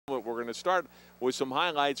to start with some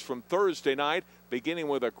highlights from Thursday night, beginning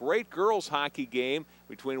with a great girls hockey game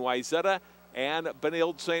between Wayzata and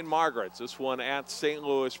Benilde-St. Margaret's. This one at St.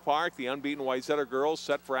 Louis Park. The unbeaten Wayzata girls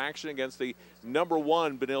set for action against the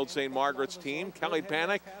 #1 Benilde-St. Margaret's team. Kelly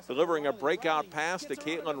Pannek delivering a breakout pass to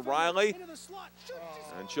Caitlin Reilly.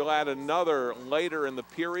 And she'll add another later in the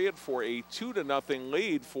period for a 2-0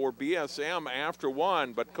 lead for BSM after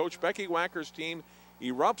one. But Coach Becky Wacker's team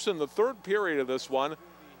erupts in the third period of this one.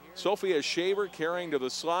 Sophia Shaver carrying to the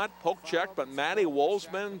slot, poke check, but Maddie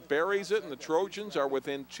Wolsman buries it, and the Trojans are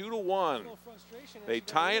within 2-1. They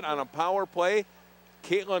tie it on a power play.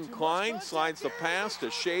 Caitlin Klein slides the pass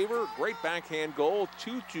to Shaver. Great backhand goal,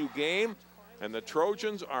 2-2 game, and the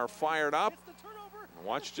Trojans are fired up.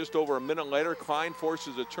 Watch just over a minute later, Klein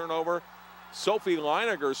forces a turnover. Sophie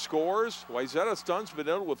Leininger scores. Wayzata stuns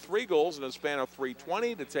Benilde with 3 goals in a span of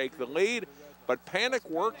 3:20 to take the lead, but Pannek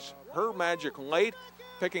works her magic late,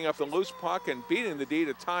 picking up the loose puck and beating the D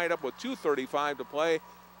to tie it up with 2:35 to play.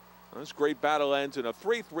 This great battle ends in a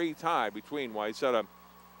 3-3 tie between Wayzata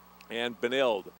and Benilde.